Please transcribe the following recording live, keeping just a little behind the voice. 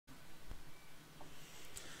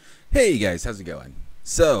Hey guys, how's it going?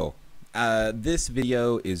 So, this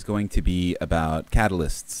video is going to be about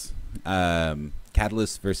catalysts.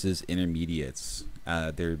 Catalysts versus intermediates.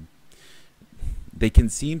 They can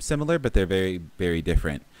seem similar, but they're very, very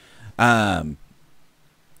different. Um,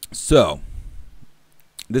 so,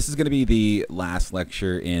 this is going to be the last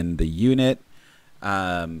lecture in the unit,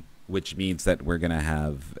 which means that we're going to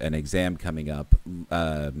have an exam coming up.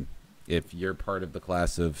 If you're part of the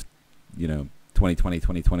class of, 2020,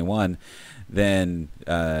 2021, then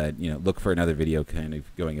look for another video kind of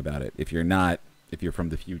going about it. If you're not, if you're from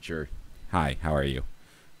the future, hi, how are you?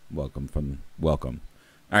 Welcome. All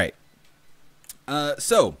right.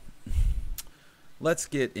 So let's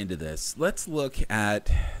get into this. Let's look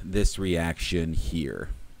at this reaction here.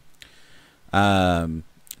 2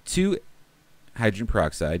 hydrogen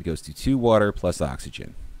peroxide goes to 2 water plus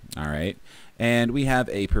oxygen. All right. And we have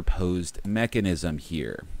a proposed mechanism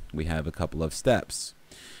here. We have a couple of steps.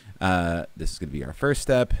 This is going to be our first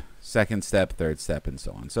step, second step, third step, and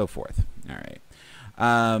so on and so forth. All right.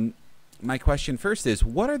 My question first is,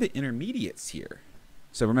 what are the intermediates here?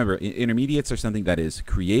 So remember, intermediates are something that is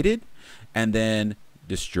created and then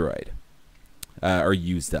destroyed, or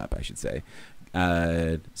used up, I should say.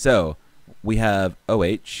 So we have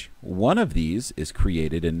OH. One of these is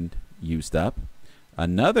created and used up.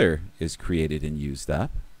 Another is created and used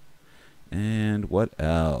up. And what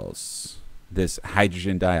else? This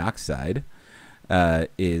hydrogen dioxide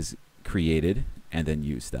is created and then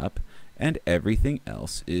used up, and everything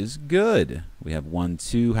else is good. We have 1,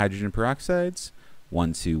 2 hydrogen peroxides,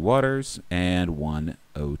 1, 2 waters, and 1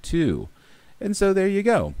 O2. And so there you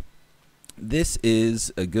go. This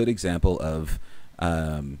is a good example of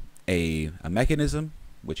a mechanism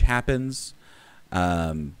which happens.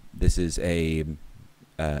 This is and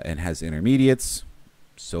has intermediates.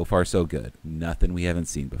 So far, so good. Nothing we haven't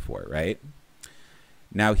seen before, right?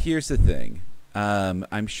 Now, here's the thing.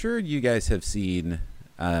 I'm sure you guys have seen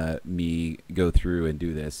me go through and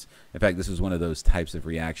do this. In fact, this was one of those types of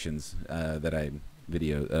reactions that I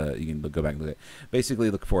video. You can go back and look at.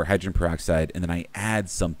 Basically, look for hydrogen peroxide, and then I add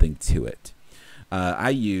something to it.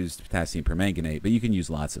 I used potassium permanganate, but you can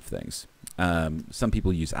use lots of things. Some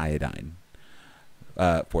people use iodine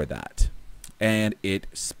for that. And it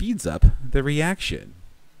speeds up the reaction.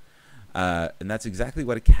 And that's exactly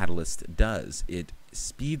what a catalyst does. It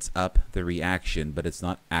speeds up the reaction, but it's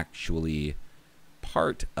not actually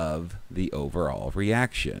part of the overall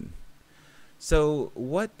reaction. So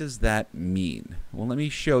what does that mean? Well, let me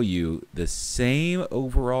show you the same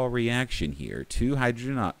overall reaction here. 2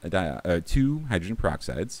 hydrogen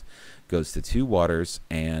peroxides goes to 2 waters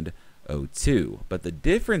and O2. But the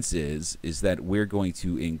difference is that we're going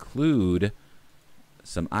to include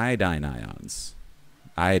some iodine ions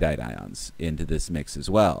into this mix as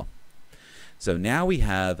well. So now we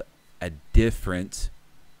have a different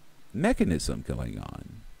mechanism going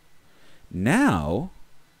on. Now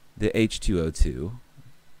the H2O2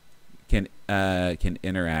 can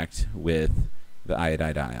interact with the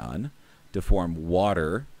iodide ion to form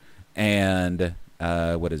water and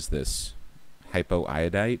what is this?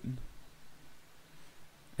 Hypoiodite?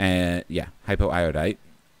 And yeah, hypoiodite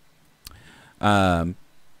ion.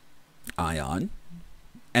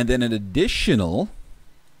 And then an additional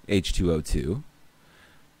H2O2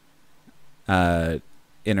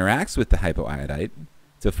 interacts with the hypoiodite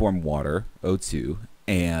to form water, O2,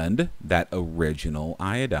 and that original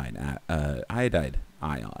iodide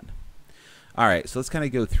ion. All right, so let's kind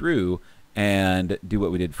of go through and do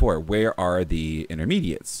what we did before. Where are the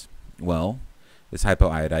intermediates? Well, this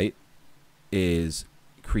hypoiodite is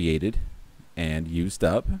created and used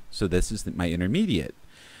up, so this is my intermediate.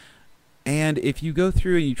 And if you go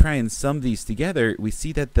through and you try and sum these together, we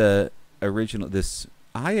see that the original, this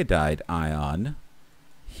iodide ion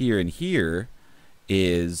here and here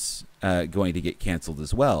is going to get canceled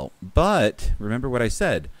as well. But remember what I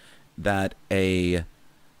said, that a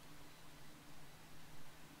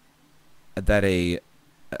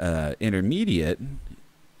intermediate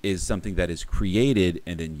is something that is created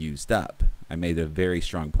and then used up. I made a very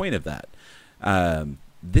strong point of that.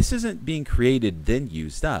 This isn't being created then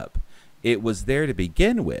used up. It was there to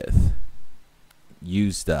begin with,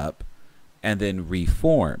 used up, and then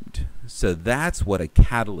reformed. So that's what a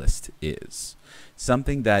catalyst is.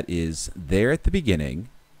 Something that is there at the beginning.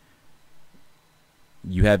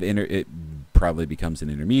 You have it probably becomes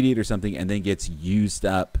an intermediate or something, and then gets used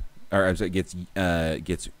up, or I'm sorry,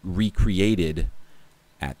 gets recreated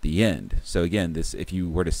at the end. So again, this, if you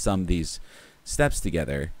were to sum these steps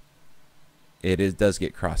together, it does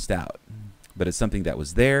get crossed out, but it's something that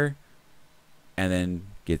was there and then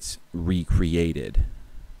gets recreated.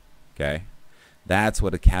 Okay, That's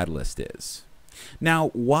what a catalyst is. Now,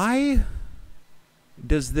 why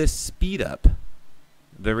does this speed up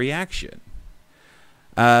the reaction?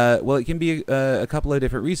 Well, it can be a couple of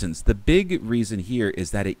different reasons. The big reason here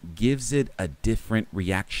is that it gives it a different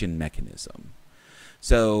reaction mechanism.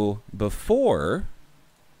 So before,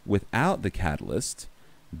 without the catalyst,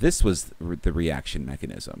 this was the reaction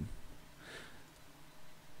mechanism.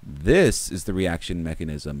 This is the reaction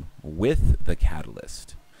mechanism with the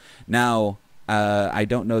catalyst. Now, I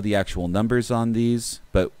don't know the actual numbers on these,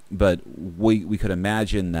 but we could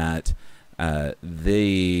imagine that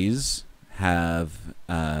these have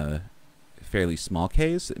fairly small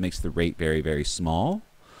Ks. It makes the rate very, very small.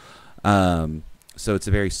 So it's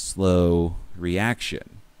a very slow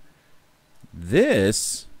reaction.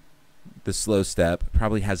 This, the slow step,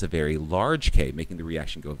 probably has a very large K, making the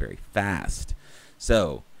reaction go very fast.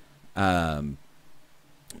 So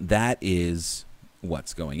that is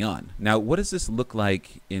what's going on. Now, what does this look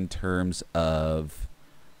like in terms of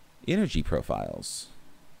energy profiles?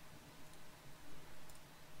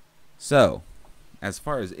 So, as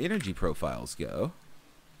far as energy profiles go,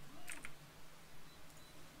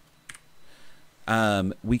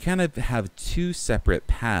 we kind of have two separate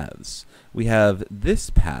paths. We have this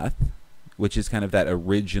path, which is kind of that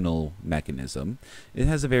original mechanism. It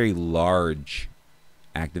has a very large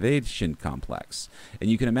activation complex. And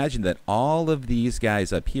you can imagine that all of these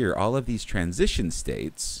guys up here, all of these transition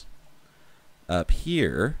states up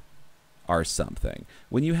here are something.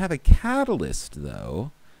 When you have a catalyst,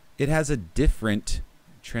 though, it has a different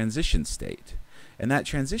transition state. And that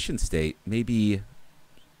transition state may be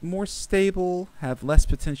more stable, have less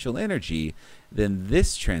potential energy than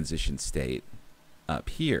this transition state up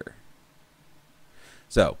here.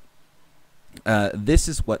 So this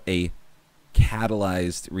is what a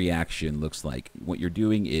catalyzed reaction looks like. What you're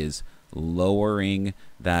doing is lowering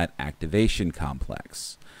that activation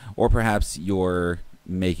complex, or perhaps you're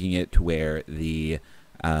making it to where the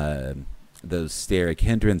those steric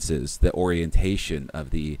hindrances, the orientation of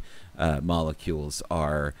the molecules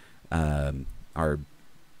are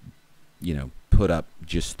put up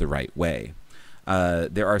just the right way.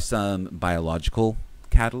 There are some biological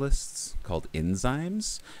catalysts called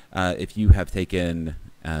enzymes. If you have taken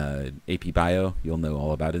AP Bio, you'll know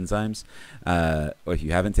all about enzymes. Or if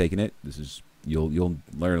you haven't taken it, you'll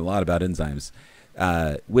learn a lot about enzymes,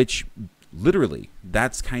 which literally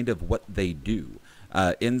that's kind of what they do.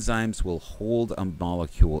 Enzymes will hold a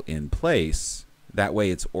molecule in place. That way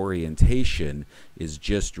its orientation is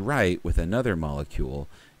just right with another molecule,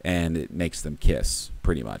 and it makes them kiss,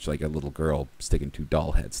 pretty much, like a little girl sticking two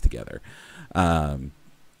doll heads together.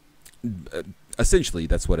 Essentially,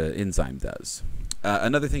 that's what an enzyme does.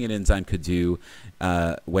 Another thing an enzyme could do,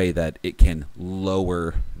 way that it can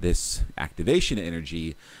lower this activation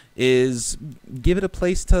energy, is give it a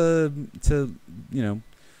place to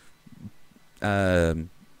I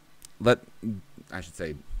should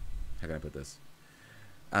say, how can I put this?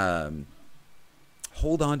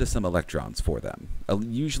 Hold on to some electrons for them.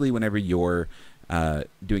 Usually whenever you're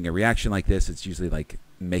doing a reaction like this, it's usually like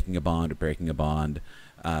making a bond or breaking a bond.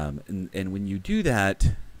 And when you do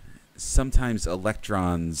that, sometimes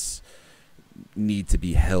electrons need to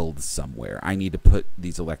be held somewhere. I need to put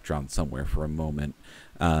these electrons somewhere for a moment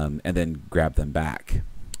and then grab them back.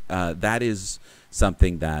 That is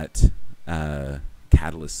something that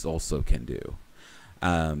catalysts also can do.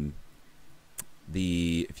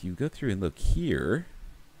 If you go through and look here,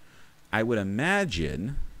 I would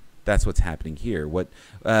imagine that's what's happening here.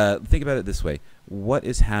 Think about it this way. What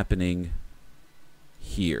is happening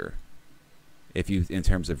here? In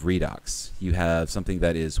terms of redox, you have something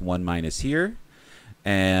that is 1 minus here,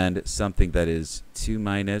 and something that is 2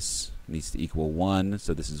 minus needs to equal 1,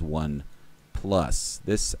 so this is 1 plus.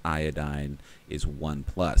 This iodine is 1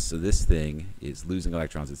 plus, so this thing is losing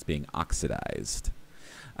electrons. It's being oxidized.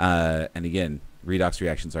 And again, redox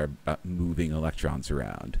reactions are about moving electrons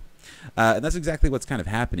around. And that's exactly what's kind of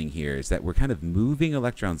happening here, is that we're kind of moving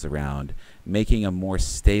electrons around, making a more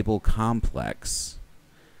stable complex.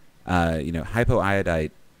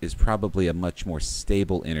 Hypoiodite is probably a much more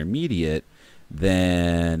stable intermediate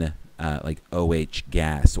than like OH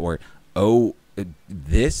gas, or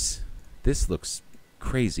this looks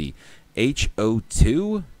crazy.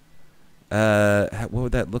 HO2? What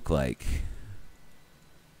would that look like?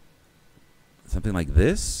 Something like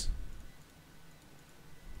this?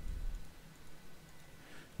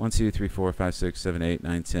 1, 2, 3, 4, 5, 6, 7, 8,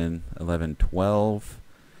 9, 10, 11, 12.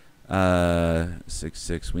 6,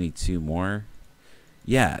 6. We need 2 more.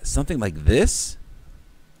 Yeah, something like this.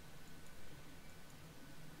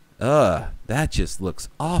 That just looks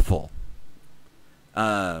awful.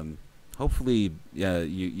 hopefully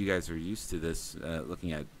you guys are used to this,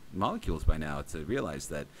 looking at molecules by now, to realize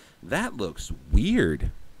that that looks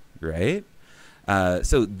weird, right?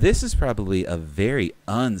 So this is probably a very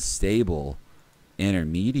unstable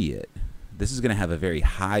intermediate. This is going to have a very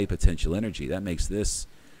high potential energy. That makes this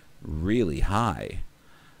really high.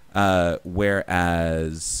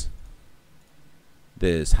 Whereas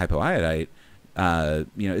this hypoiodite,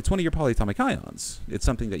 it's one of your polyatomic ions. It's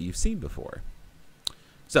something that you've seen before.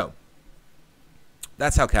 So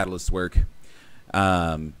that's how catalysts work.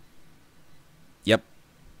 Yep.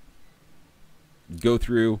 Go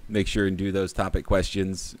through, make sure and do those topic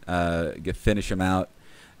questions, finish them out,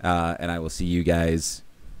 and I will see you guys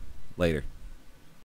later.